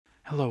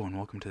Hello and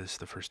welcome to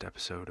the first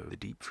episode of the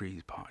Deep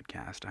Freeze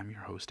podcast. I'm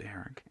your host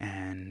Eric,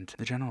 and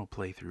the general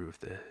playthrough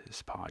of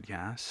this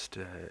podcast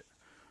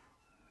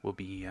will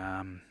be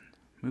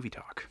movie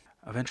talk.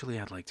 Eventually,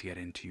 I'd like to get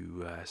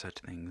into such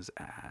things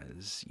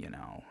as,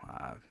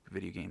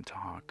 video game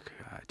talk,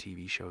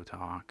 TV show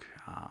talk,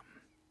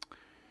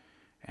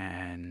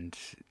 and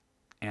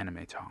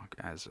anime talk,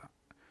 as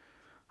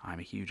I'm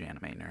a huge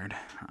anime nerd.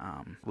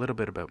 A little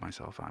bit about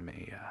myself: I'm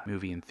a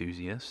movie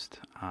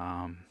enthusiast.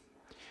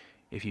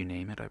 If you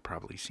name it, I've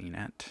probably seen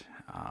it.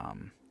 I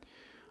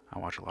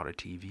watch a lot of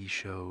TV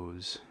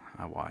shows.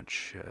 I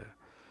watch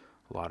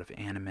a lot of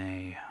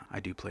anime. I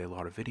do play a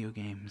lot of video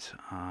games.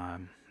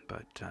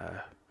 But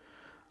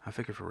I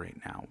figure for right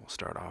now, we'll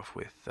start off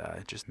with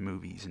just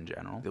movies in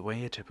general. The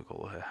way a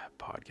typical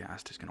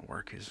podcast is going to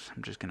work is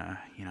I'm just going to,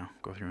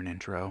 go through an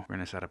intro. We're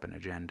going to set up an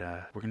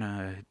agenda. We're going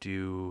to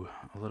do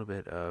a little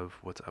bit of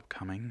what's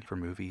upcoming for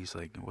movies,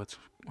 like what's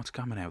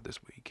coming out this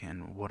week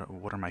and what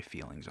are my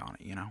feelings on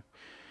it,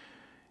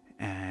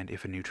 And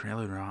if a new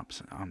trailer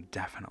drops, I'm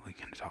definitely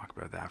going to talk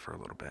about that for a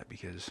little bit,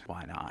 because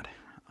why not?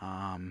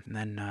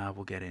 Then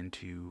we'll get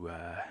into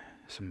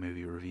some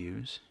movie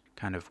reviews,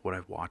 kind of what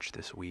I've watched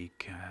this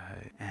week,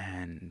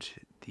 and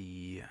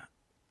the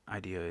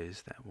idea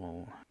is that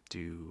we'll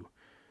do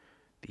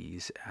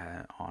these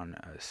on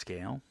a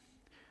scale.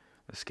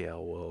 The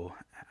scale will,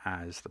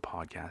 as the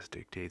podcast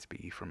dictates,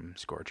 be from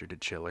Scorcher to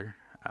Chiller.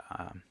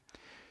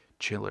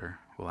 Chiller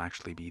will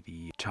actually be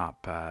the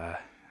top...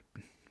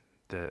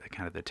 the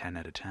kind of the 10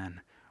 out of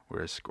 10,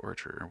 whereas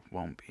Scorcher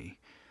won't be.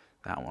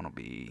 That one will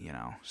be,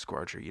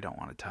 Scorcher, you don't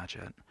want to touch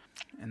it.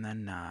 And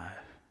then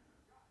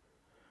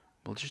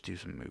we'll just do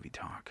some movie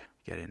talk,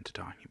 get into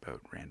talking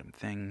about random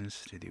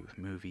things to do with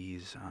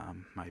movies,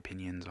 my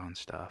opinions on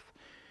stuff,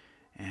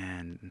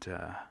 and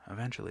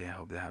eventually I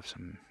hope to have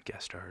some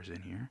guest stars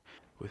in here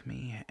with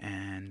me,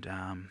 and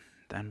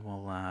then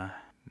we'll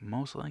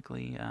most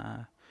likely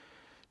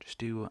just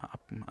do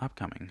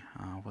upcoming,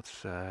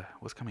 what's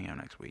coming out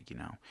next week,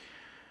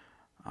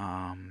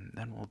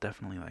 Then we'll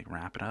definitely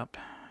wrap it up.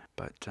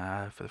 But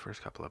for the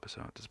first couple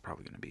episodes, it's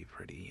probably going to be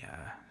pretty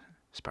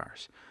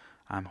sparse.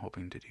 I'm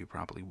hoping to do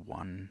probably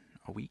one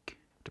a week,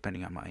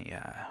 depending on my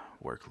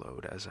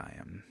workload, as I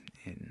am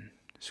in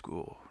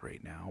school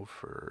right now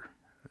for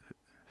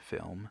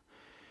film.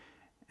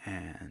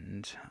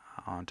 And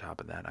on top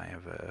of that, I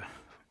have a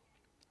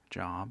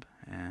job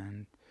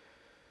and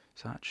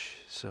such.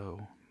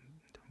 So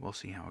we'll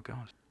see how it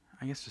goes.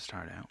 I guess to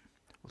start out,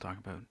 we'll talk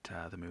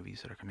about the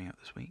movies that are coming out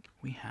this week.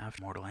 We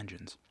have Mortal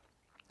Engines.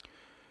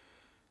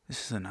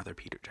 This is another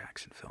Peter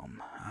Jackson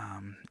film.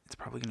 It's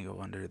probably going to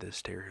go under the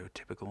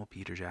stereotypical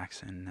Peter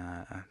Jackson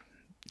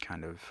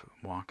kind of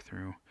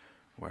walkthrough,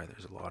 where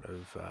there's a lot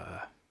of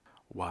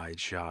wide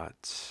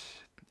shots.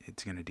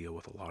 It's going to deal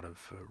with a lot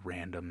of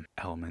random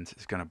elements.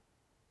 It's going to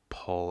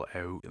pull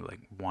out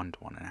 1 to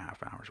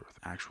 1.5 hours worth of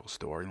actual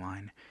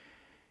storyline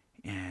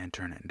and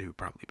turn it into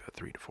probably about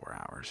 3 to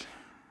 4 hours.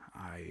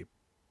 I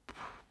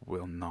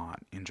will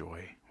not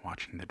enjoy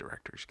watching the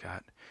director's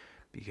cut,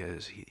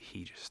 because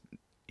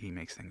he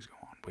makes things go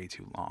on way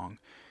too long,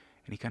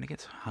 and he kind of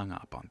gets hung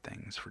up on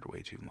things for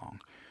way too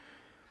long.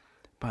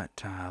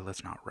 But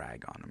let's not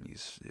rag on him.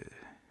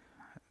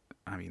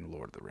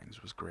 Lord of the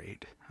Rings was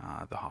great.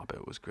 The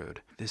Hobbit was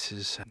good. This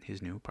is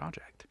his new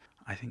project.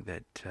 I think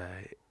that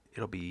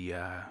it'll be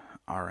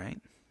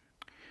alright.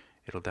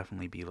 It'll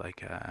definitely be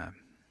like a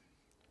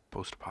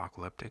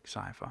post-apocalyptic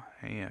sci-fi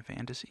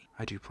fantasy.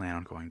 I do plan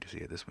on going to see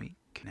it this week.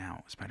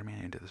 Now,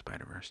 Spider-Man Into the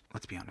Spider-Verse,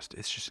 let's be honest,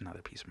 it's just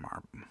another piece of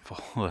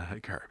Marvel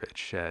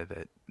garbage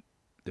that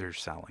they're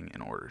selling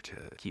in order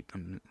to keep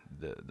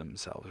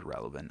themselves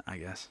relevant, I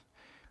guess.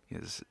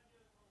 Because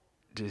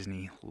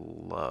Disney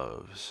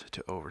loves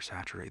to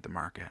oversaturate the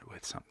market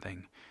with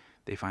something.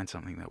 They find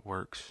something that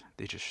works,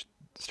 they just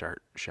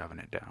start shoving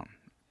it down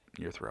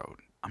your throat.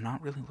 I'm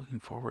not really looking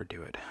forward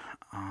to it.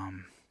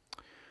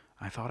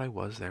 I thought I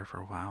was there for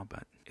a while,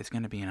 but it's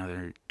going to be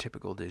another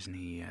typical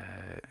Disney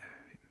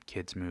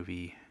kids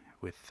movie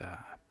with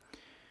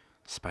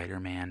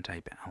Spider-Man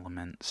type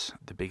elements.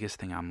 The biggest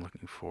thing I'm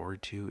looking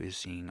forward to is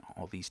seeing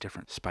all these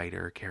different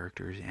Spider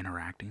characters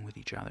interacting with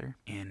each other.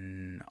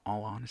 In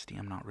all honesty,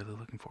 I'm not really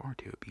looking forward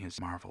to it, because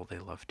Marvel, they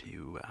love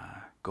to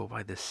go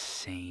by the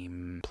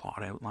same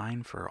plot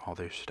outline for all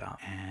their stuff,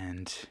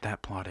 and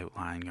that plot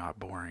outline got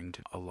boring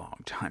a long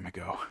time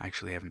ago. I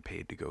actually haven't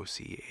paid to go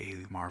see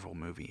a Marvel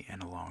movie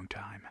in a long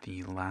time.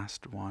 The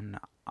last one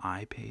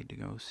I paid to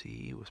go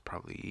see was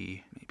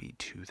probably maybe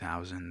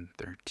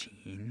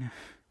 2013.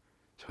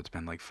 So it's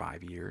been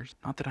 5 years.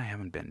 Not that I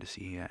haven't been to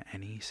see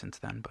any since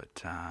then,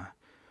 but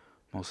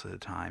most of the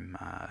time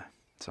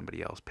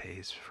somebody else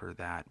pays for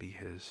that,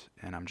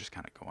 and I'm just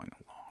kind of going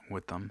along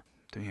with them.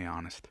 To be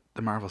honest,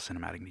 the Marvel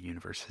Cinematic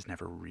Universe has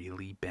never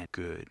really been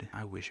good.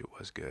 I wish it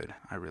was good.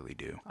 I really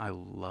do. I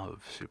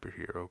love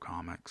superhero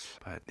comics,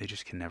 but they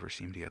just can never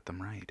seem to get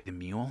them right. The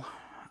Mule,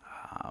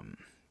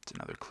 it's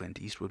another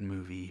Clint Eastwood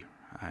movie.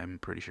 I'm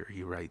pretty sure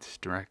he writes,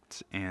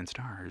 directs, and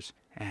stars.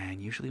 And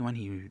usually when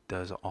he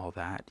does all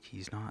that,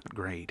 he's not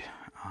great.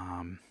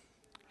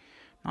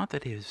 Not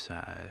that his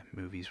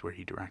movies where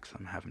he directs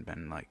them haven't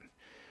been like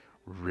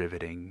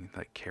riveting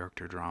like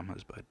character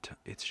dramas, but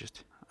it's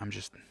just I'm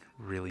just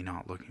really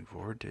not looking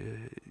forward to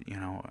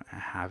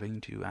having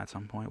to at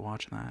some point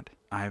watch that.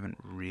 I haven't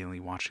really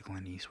watched a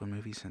Clint Eastwood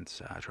movie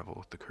since Trouble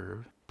with the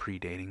Curve,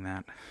 predating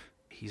that.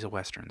 He's a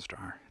Western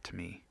star to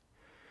me.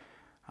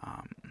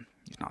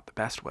 He's not the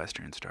best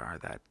Western star.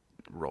 That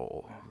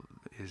role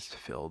is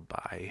filled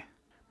by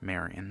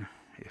Marion.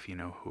 If you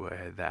know who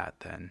that,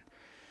 then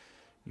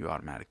you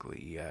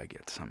automatically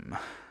get some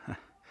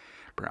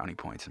brownie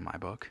points in my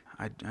book.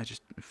 I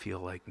just feel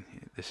like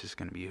this is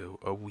going to be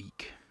a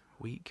weak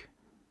week,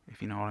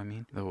 if you know what I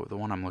mean. The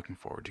one I'm looking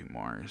forward to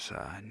more is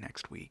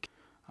next week.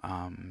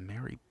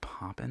 Mary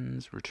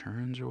Poppins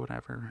Returns or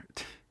whatever.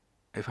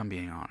 If I'm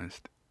being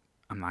honest,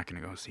 I'm not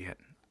going to go see it.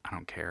 I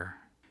don't care.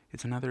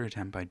 It's another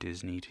attempt by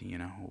Disney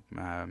to,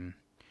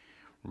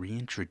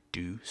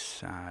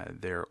 reintroduce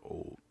their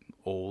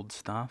old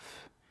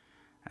stuff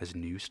as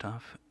new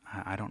stuff.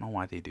 I don't know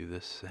why they do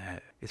this.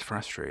 It's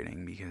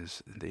frustrating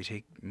because they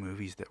take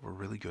movies that were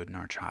really good in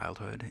our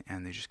childhood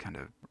and they just kind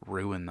of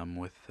ruin them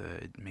with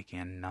making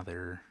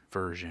another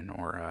version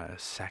or a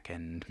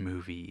second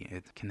movie.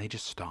 Can they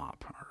just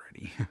stop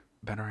already?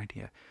 Better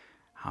idea.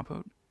 How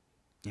about,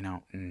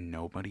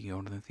 nobody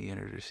go to the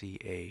theater to see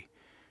a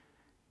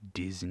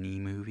Disney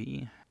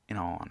movie? In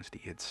all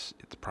honesty, it's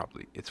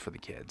for the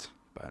kids,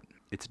 but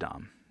it's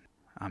dumb.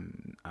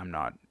 I'm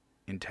not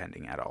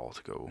intending at all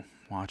to go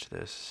watch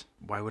this.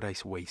 Why would I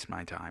waste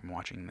my time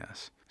watching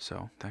this?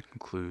 So that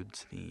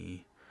concludes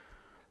the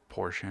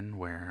portion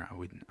where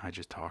I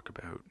just talk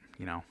about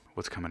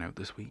what's coming out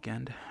this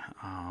weekend.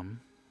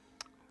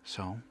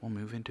 So we'll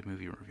move into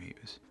movie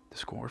reviews. The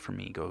score for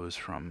me goes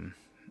from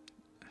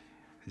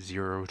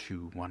 0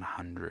 to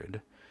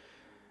 100,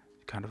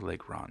 kind of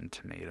like Rotten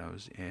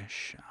Tomatoes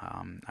ish.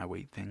 I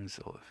weight things.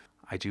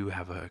 I do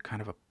have a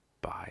kind of a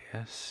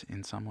bias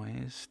in some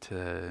ways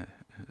to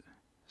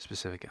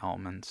specific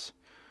elements.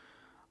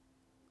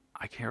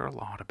 I care a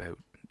lot about,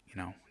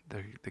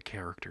 the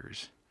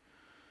characters.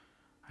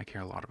 I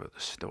care a lot about the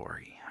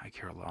story. I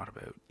care a lot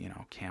about,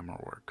 camera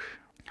work,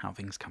 how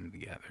things come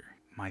together.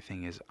 My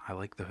thing is, I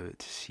like to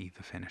see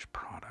the finished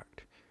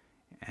product.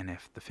 And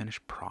if the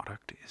finished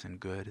product isn't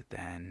good,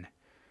 then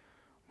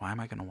why am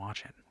I going to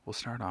watch it? We'll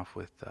start off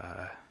with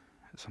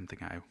something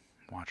I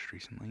watched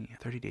recently,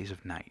 30 Days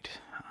of Night.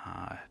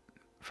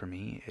 For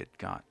me, it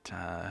got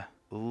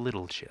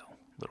little chill.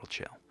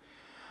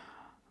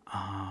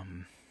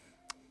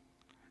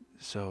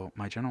 So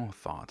my general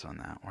thoughts on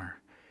that were,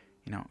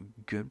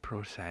 good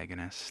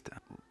protagonist.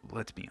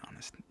 Let's be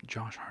honest,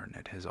 Josh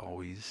Hartnett has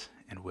always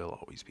and will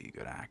always be a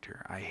good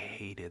actor. I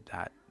hated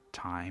that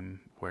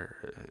time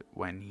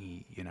when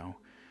he,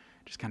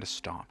 just kind of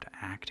stopped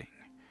acting.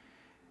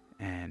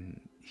 And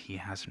he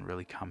hasn't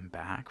really come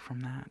back from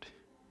that.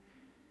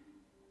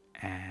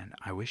 And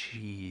I wish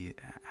he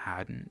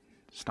hadn't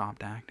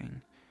stopped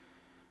acting,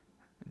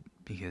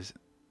 because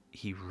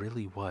he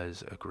really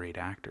was a great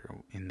actor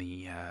in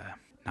the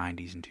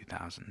 90s and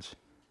 2000s.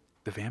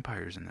 The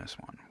vampires in this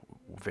one,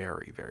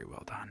 very, very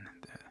well done.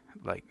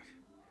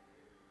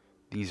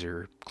 These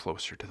are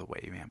closer to the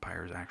way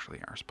vampires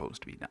actually are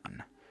supposed to be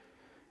done.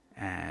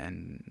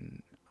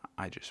 And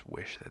I just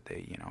wish that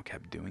they,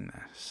 kept doing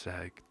this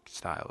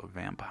style of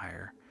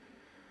vampire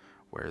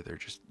where they're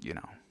just,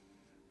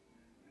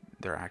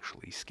 they're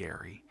actually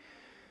scary.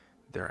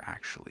 They're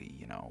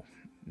actually,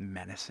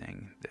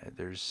 menacing.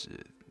 There's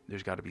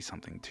got to be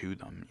something to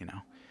them,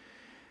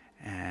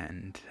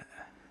 And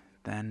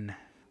then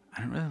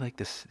I don't really like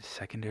this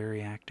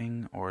secondary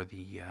acting or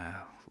the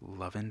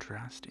love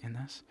interest in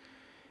this.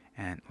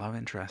 And love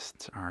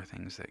interests are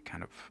things that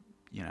kind of,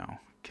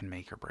 can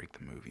make or break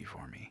the movie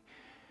for me.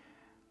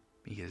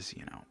 Because,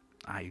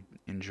 I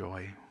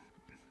enjoy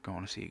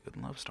going to see a good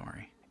love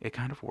story. It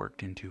kind of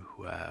worked into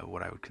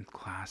what I would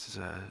class as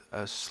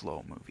a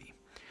slow movie.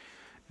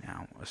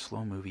 Now, a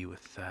slow movie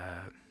with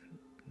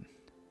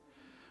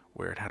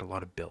where it had a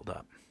lot of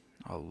build-up.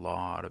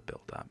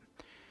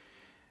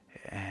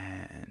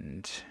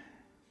 And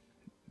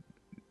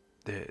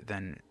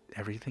then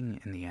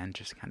everything in the end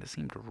just kind of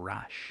seemed to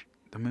rush.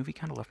 The movie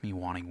kind of left me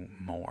wanting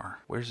more.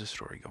 Where's the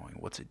story going?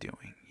 What's it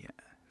doing? Yeah,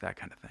 that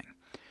kind of thing.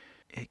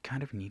 It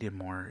kind of needed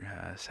more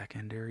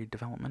secondary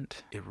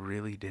development. It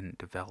really didn't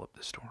develop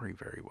the story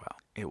very well.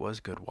 It was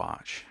a good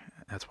watch.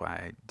 That's why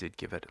I did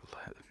give it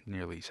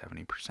nearly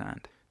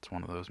 70%. It's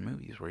one of those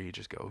movies where you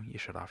just go, you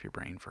shut off your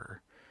brain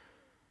for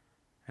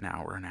an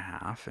hour and a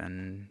half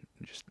and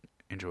just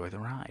enjoy the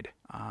ride.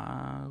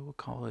 We'll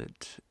call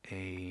it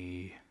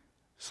a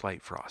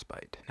slight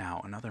frostbite.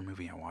 Now, another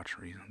movie I watched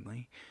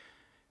recently,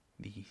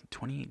 the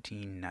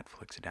 2018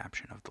 Netflix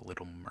adaptation of The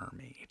Little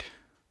Mermaid.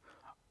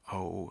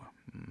 Oh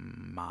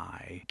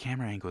my.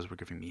 Camera angles were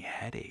giving me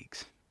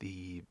headaches.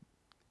 The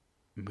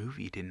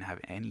movie didn't have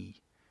any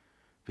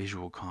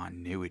visual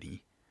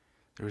continuity.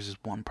 There was this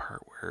one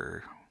part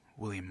where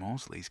William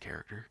Mosley's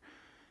character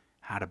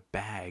had a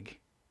bag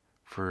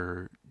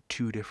for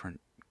two different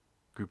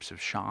groups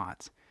of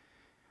shots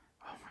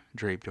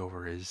draped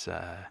over his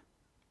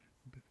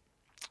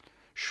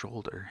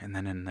shoulder, and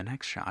then in the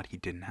next shot he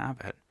didn't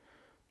have it,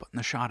 but in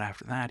the shot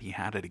after that he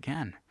had it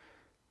again.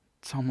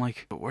 So I'm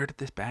like, but where did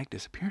this bag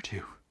disappear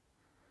to?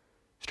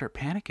 Start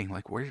panicking,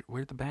 like,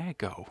 where'd the bag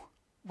go?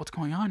 What's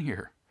going on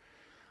here?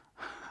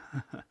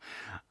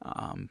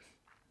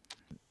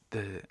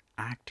 The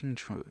acting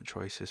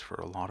choices for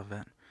a lot of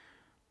it,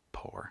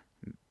 poor.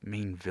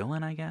 Main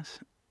villain, I guess,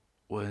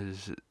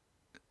 was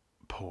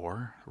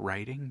poor.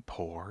 Writing,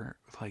 poor.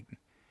 Like,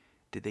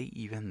 did they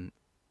even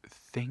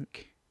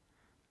think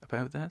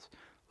about this?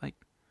 Like,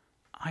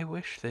 I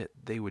wish that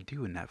they would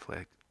do a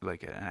Netflix,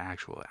 like an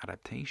actual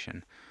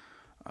adaptation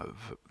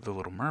of The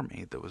Little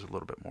Mermaid that was a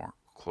little bit more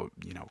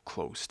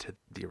close to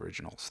the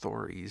original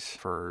stories,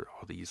 for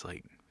all these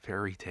like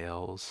fairy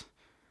tales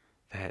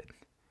that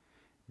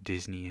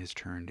Disney has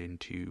turned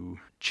into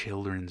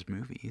children's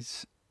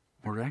movies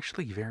were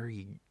actually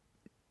very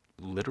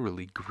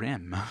literally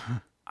grim.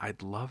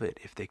 I'd love it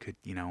if they could,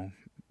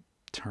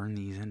 turn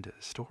these into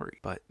a story,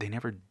 but they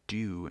never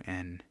do,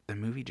 and the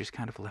movie just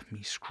kind of left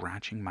me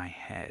scratching my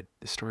head.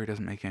 The story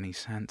doesn't make any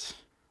sense.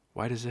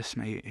 Why does this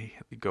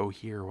go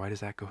here? Why does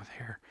that go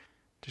there?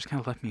 Just kind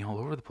of left me all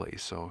over the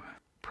place, so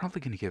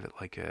probably going to give it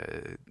like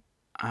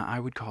I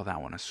would call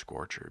that one a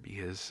scorcher,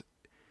 because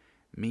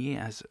me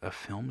as a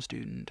film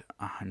student,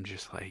 I'm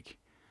just like,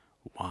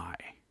 why?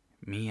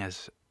 Me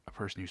as a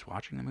person who's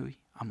watching the movie,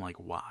 I'm like,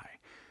 why?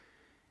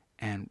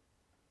 And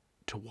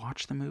to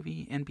watch the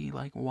movie and be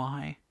like,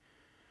 why?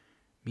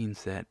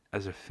 Means that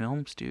as a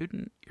film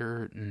student,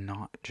 you're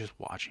not just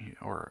watching,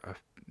 or a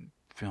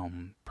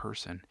film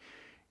person,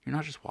 you're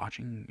not just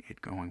watching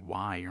it going,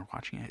 why? You're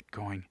watching it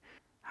going,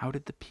 how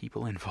did the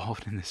people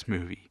involved in this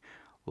movie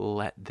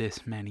let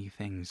this many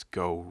things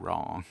go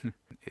wrong?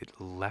 It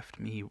left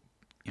me,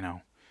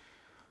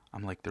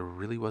 I'm like, there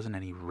really wasn't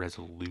any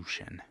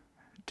resolution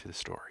to the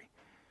story.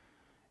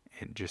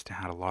 It just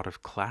had a lot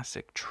of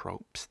classic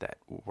tropes that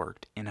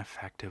worked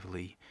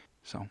ineffectively.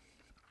 So,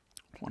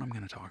 what I'm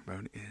going to talk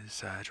about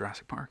is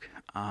Jurassic Park.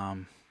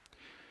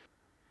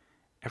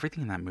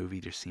 Everything in that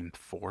movie just seemed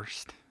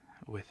forced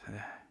with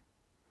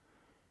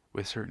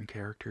certain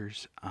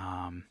characters.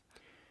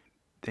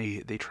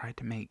 They tried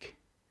to make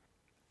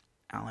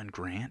Alan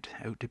Grant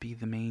out to be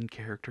the main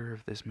character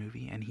of this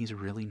movie, and he's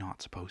really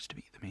not supposed to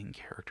be the main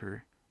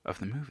character of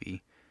the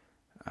movie.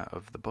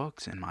 Of the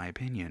books, in my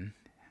opinion,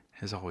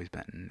 has always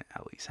been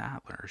Ellie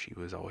Sattler. She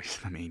was always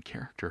the main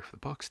character of the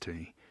books to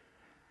me.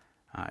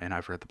 And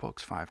I've read the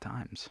books 5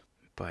 times.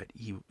 But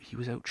he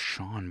was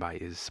outshone by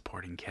his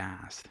supporting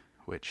cast,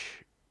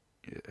 which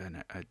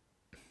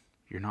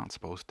you're not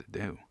supposed to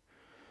do.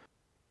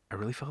 I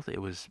really felt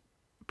it was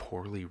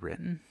poorly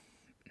written,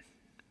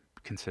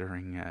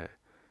 considering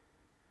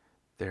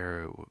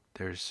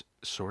there's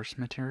source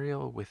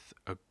material with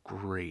a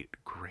great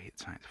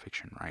science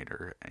fiction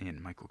writer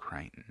in Michael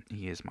Crichton.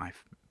 He is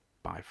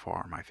by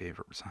far my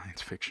favorite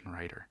science fiction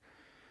writer.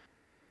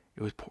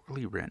 It was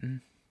poorly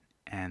written,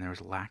 and there was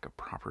a lack of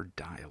proper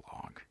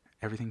dialogue.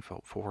 Everything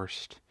felt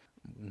forced.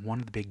 One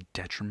of the big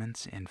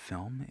detriments in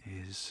film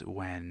is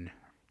when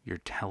you're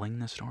telling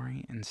the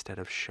story instead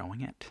of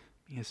showing it,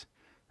 because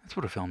that's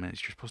what a film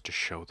is. You're supposed to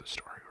show the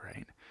story,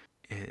 right?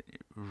 It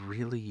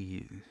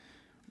really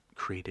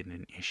created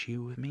an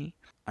issue with me.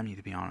 I mean,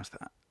 to be honest,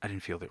 I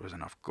didn't feel there was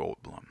enough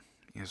Goldblum.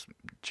 Because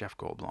Jeff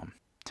Goldblum,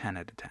 10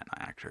 out of 10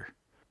 actor.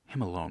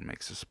 Him alone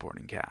makes the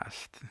supporting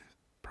cast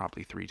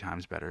probably 3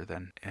 times better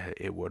than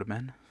it would have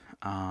been.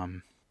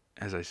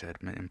 As I said,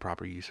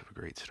 improper use of a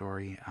great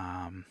story.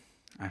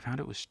 I found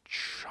it was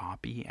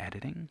choppy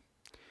editing,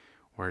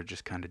 where it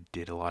just kind of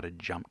did a lot of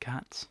jump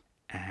cuts,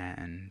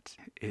 and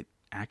it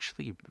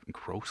actually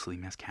grossly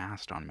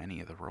miscast on many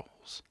of the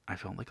roles. I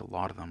felt like a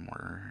lot of them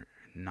were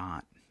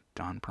not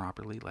done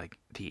properly, like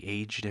the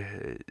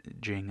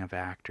aging of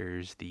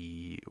actors,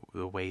 the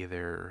way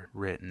they're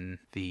written.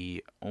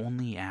 The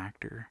only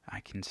actor I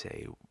can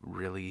say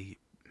really,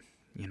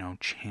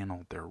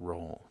 channeled their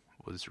role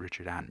was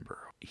Richard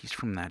Attenborough. He's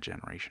from that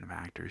generation of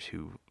actors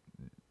who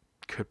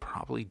could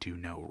probably do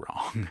no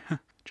wrong.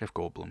 Jeff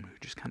Goldblum, who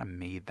just kind of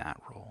made that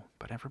role,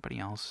 but everybody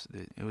else,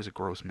 it was a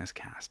gross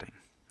miscasting.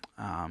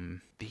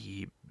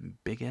 The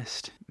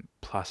biggest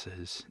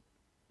pluses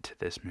to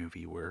this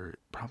movie were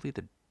probably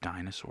the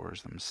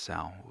dinosaurs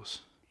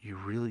themselves. You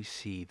really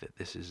see that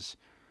this is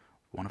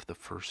one of the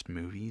first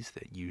movies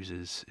that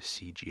uses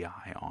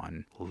CGI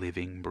on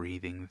living,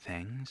 breathing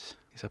things.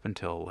 Because up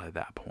until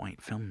that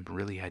point, film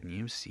really hadn't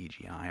used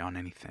CGI on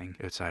anything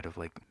outside of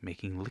like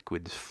making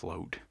liquids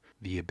float,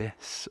 The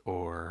Abyss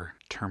or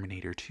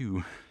Terminator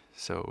 2.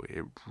 So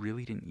it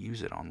really didn't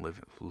use it on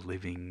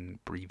living,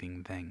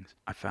 breathing things.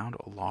 I found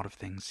a lot of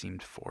things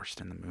seemed forced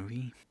in the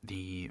movie.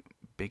 The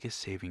biggest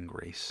saving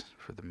grace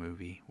for the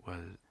movie was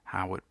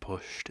how it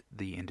pushed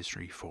the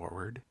industry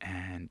forward.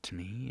 And to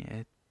me,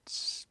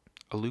 it's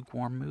a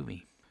lukewarm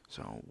movie.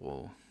 So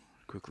we'll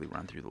quickly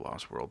run through The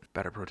Lost World.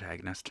 Better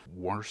protagonist,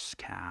 worse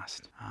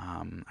cast.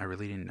 I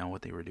really didn't know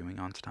what they were doing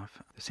on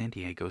stuff. The San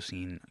Diego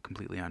scene,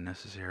 completely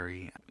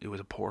unnecessary. It was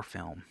a poor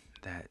film.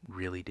 that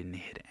really didn't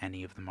hit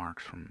any of the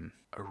marks from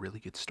a really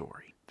good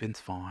story. Vince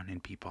Vaughn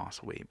and Pete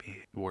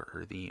Postlethwaite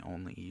were the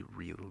only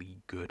really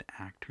good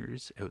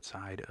actors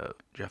outside of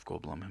Jeff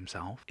Goldblum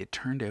himself. It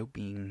turned out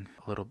being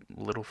a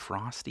little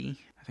frosty.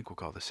 I think we'll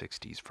call the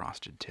 60s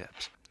frosted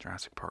tips.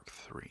 Jurassic Park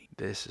 3.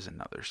 This is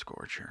another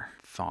scorcher.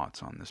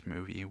 Thoughts on this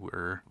movie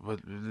were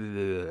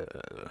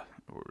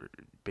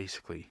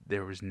basically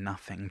there was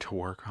nothing to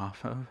work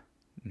off of.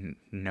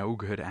 No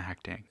good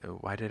acting.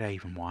 Why did I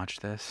even watch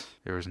this?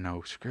 There was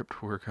no script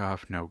to work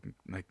off. No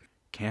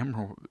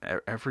camera.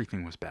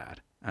 Everything was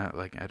bad.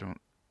 I don't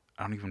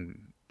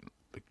even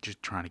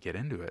just trying to get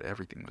into it.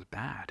 Everything was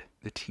bad.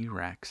 The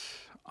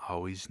T-Rex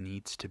always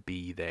needs to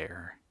be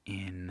there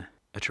in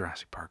a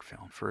Jurassic Park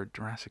film. For a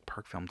Jurassic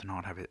Park film to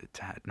not have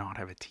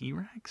a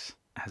T-Rex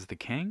as the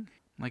king,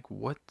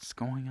 what's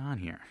going on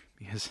here?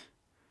 Because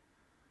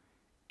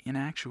in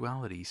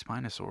actuality,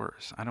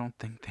 Spinosaurus, I don't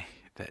think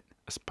that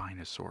a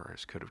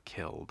Spinosaurus could have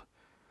killed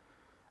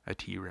a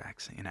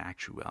T-Rex in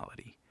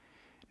actuality.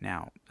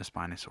 Now, a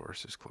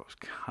Spinosaurus is close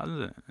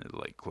cousin,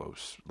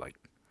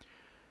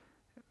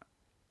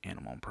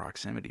 animal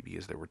proximity,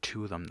 because there were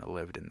two of them that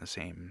lived in the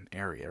same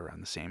area around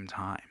the same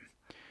time.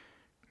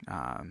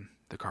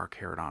 The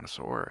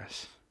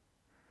Carcharodontosaurus,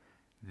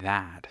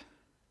 that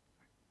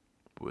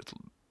was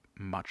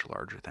much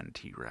larger than a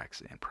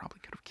T-Rex and probably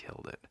could have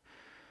killed it.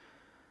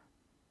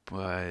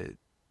 But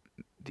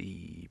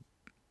the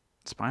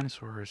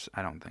Spinosaurus,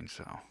 I don't think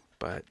so.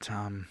 But,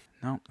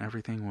 no,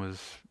 everything was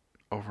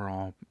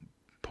overall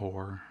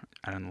poor.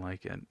 I didn't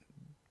like it.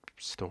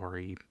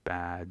 Story,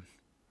 bad.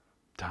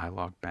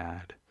 Dialogue,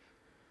 bad.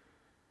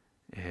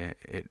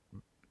 It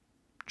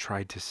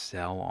tried to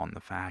sell on the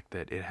fact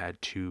that it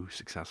had two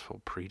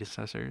successful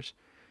predecessors.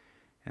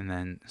 And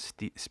then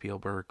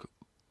Spielberg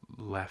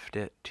left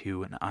it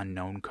to an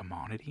unknown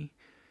commodity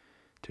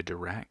to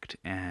direct,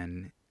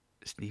 and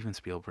Steven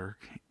Spielberg,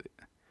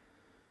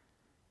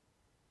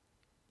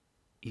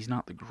 he's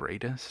not the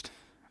greatest,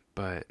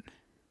 but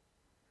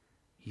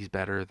he's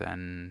better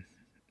than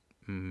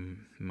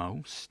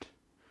most,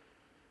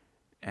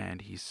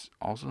 and he's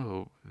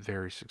also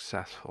very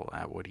successful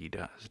at what he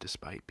does,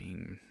 despite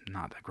being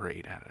not that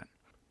great at it.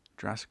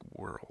 Jurassic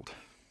World.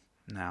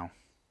 Now,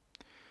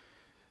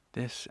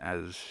 this,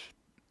 as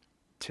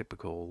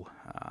typical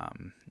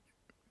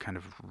kind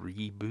of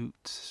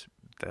reboots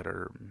that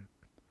are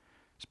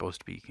supposed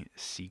to be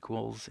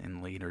sequels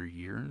in later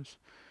years,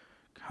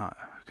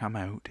 come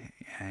out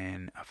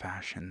in a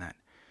fashion that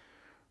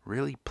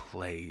really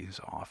plays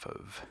off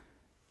of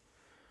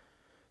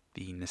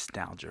the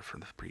nostalgia for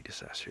the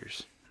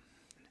predecessors.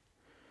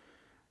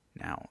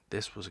 Now,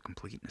 this was a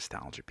complete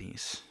nostalgia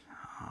piece.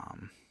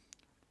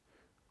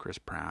 Chris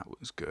Pratt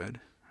was good.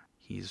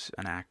 He's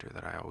an actor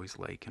that I always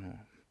like in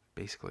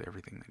basically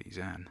everything that he's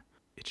in.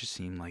 It just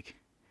seemed like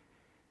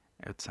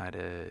outside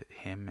of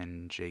him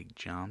and Jake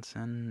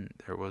Johnson,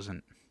 there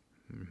wasn't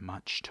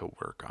much to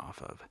work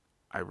off of.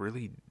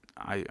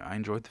 I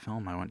enjoyed the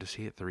film. I went to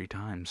see it 3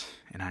 times,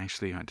 and I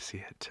actually went to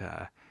see it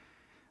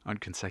on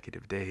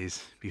consecutive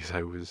days because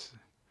I was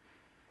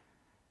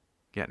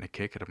getting a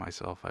kick out of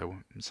myself.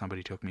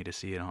 Somebody took me to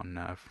see it on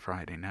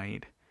Friday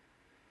night,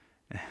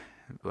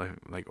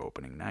 like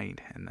opening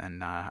night, and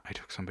then I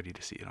took somebody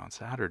to see it on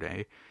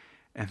Saturday,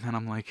 and then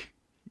I'm like,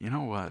 you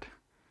know what?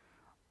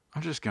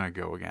 I'm just gonna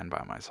go again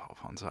by myself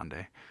on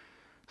Sunday.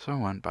 So I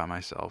went by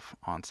myself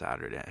on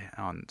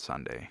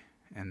Sunday,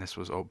 and this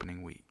was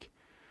opening week.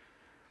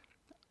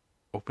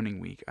 Opening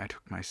week, I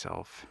took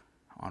myself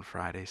on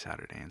Friday,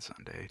 Saturday, and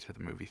Sunday to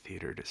the movie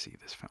theater to see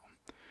this film.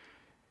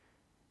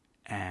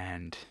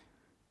 And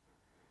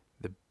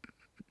the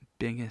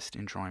biggest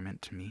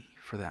enjoyment to me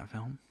for that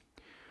film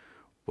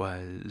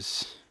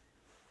was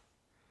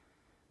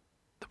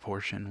the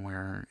portion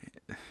where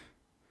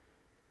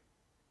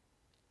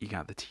you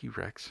got the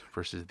T-Rex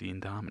versus the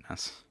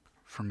Indominus.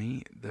 For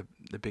me,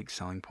 the big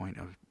selling point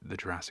of the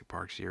Jurassic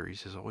Park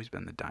series has always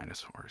been the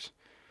dinosaurs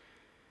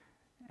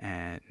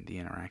and the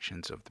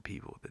interactions of the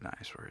people with the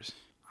dinosaurs.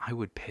 I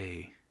would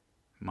pay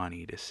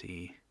money to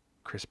see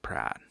Chris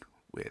Pratt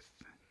with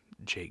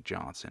Jake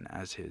Johnson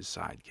as his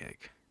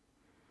sidekick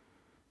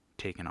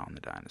taking on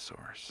the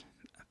dinosaurs.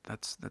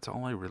 That's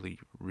all I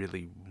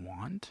really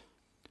want.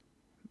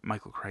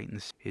 Michael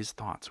Crichton's, his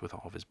thoughts with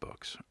all of his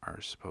books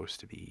are supposed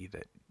to be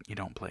that you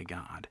don't play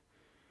God.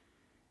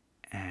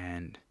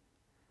 And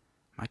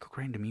Michael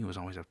Crichton to me was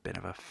always a bit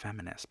of a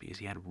feminist because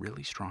he had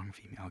really strong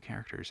female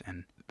characters,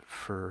 and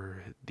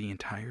for the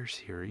entire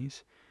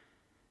series,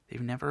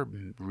 they've never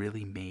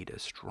really made a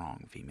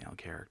strong female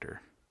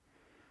character.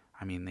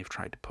 I mean, they've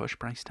tried to push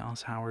Bryce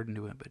Dallas Howard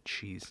into it, but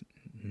she's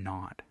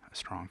not a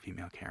strong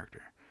female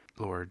character.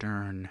 Laura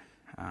Dern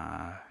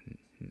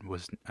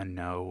was a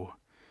no.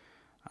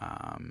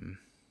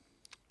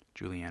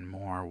 Julianne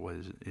Moore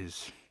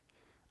is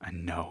a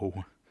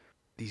no.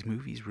 These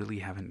movies really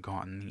haven't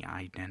gotten the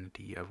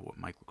identity of what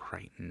Michael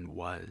Crichton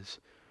was.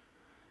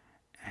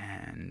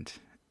 And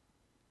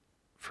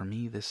for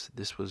me,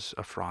 this was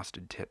a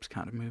Frosted Tips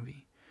kind of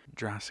movie.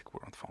 Jurassic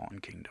World Fallen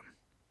Kingdom.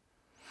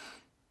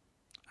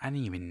 I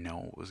didn't even know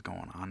what was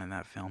going on in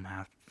that film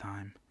half the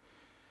time.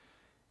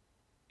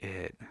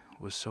 It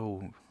was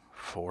so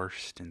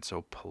forced and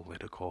so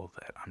political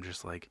that I'm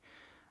just like,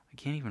 I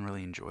can't even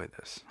really enjoy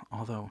this.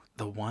 Although,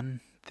 the one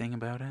thing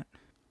about it,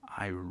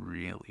 I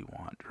really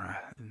want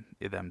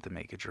them to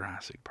make a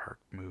Jurassic Park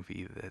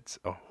movie that's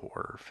a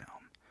horror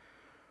film.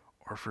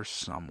 Or for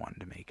someone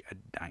to make a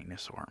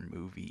dinosaur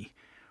movie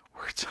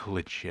where it's a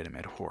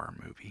legitimate horror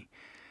movie.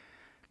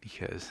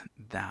 Because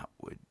that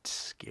would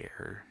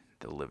scare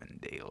the living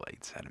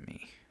daylights out of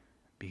me.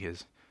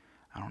 Because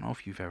I don't know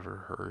if you've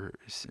ever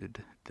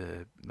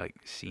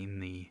seen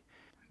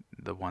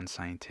the one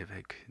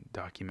scientific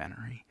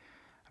documentary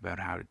about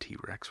how a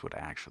T-Rex would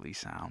actually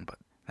sound, but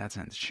that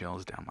sends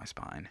chills down my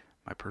spine.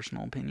 My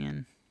personal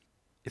opinion,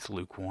 it's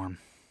lukewarm.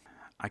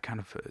 I kind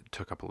of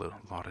took up a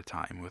lot of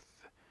time with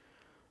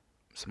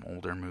some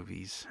older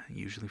movies,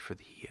 usually for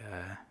the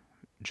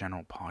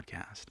general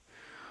podcast.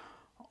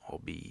 I'll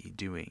be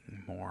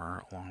doing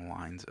more along the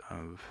lines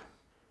of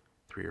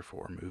 3 or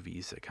 4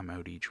 movies that come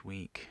out each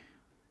week.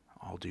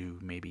 I'll do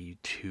maybe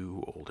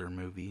 2 older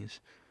movies,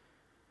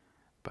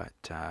 but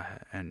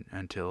and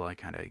until I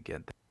kind of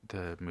get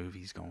the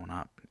movies going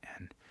up,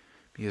 and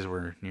because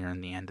we're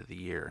nearing the end of the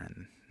year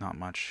and not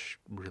much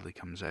really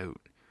comes out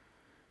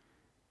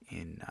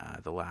in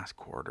the last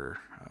quarter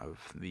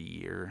of the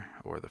year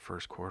or the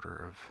first quarter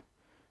of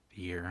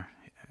the year.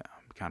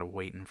 I'm kind of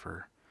waiting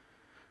for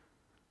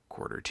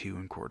quarter 2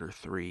 and quarter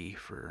 3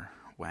 for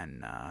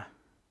when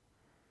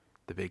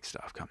the big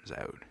stuff comes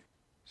out.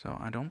 So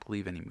I don't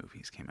believe any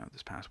movies came out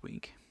this past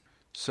week.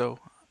 So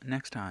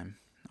next time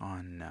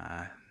on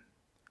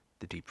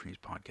the Deep Freeze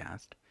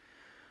podcast,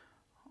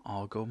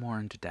 I'll go more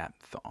into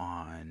depth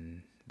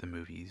on the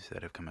movies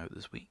that have come out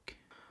this week.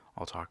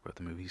 I'll talk about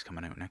the movies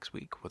coming out next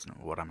week,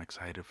 what I'm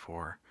excited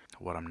for,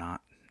 what I'm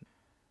not.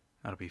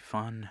 That'll be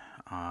fun.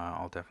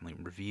 I'll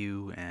definitely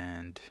review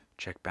and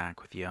check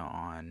back with you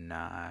on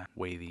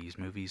way these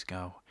movies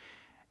go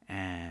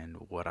and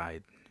what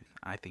I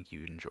think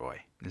you'd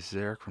enjoy. This is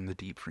Eric from the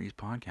Deep Freeze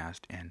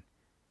podcast, and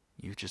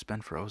you've just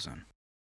been frozen.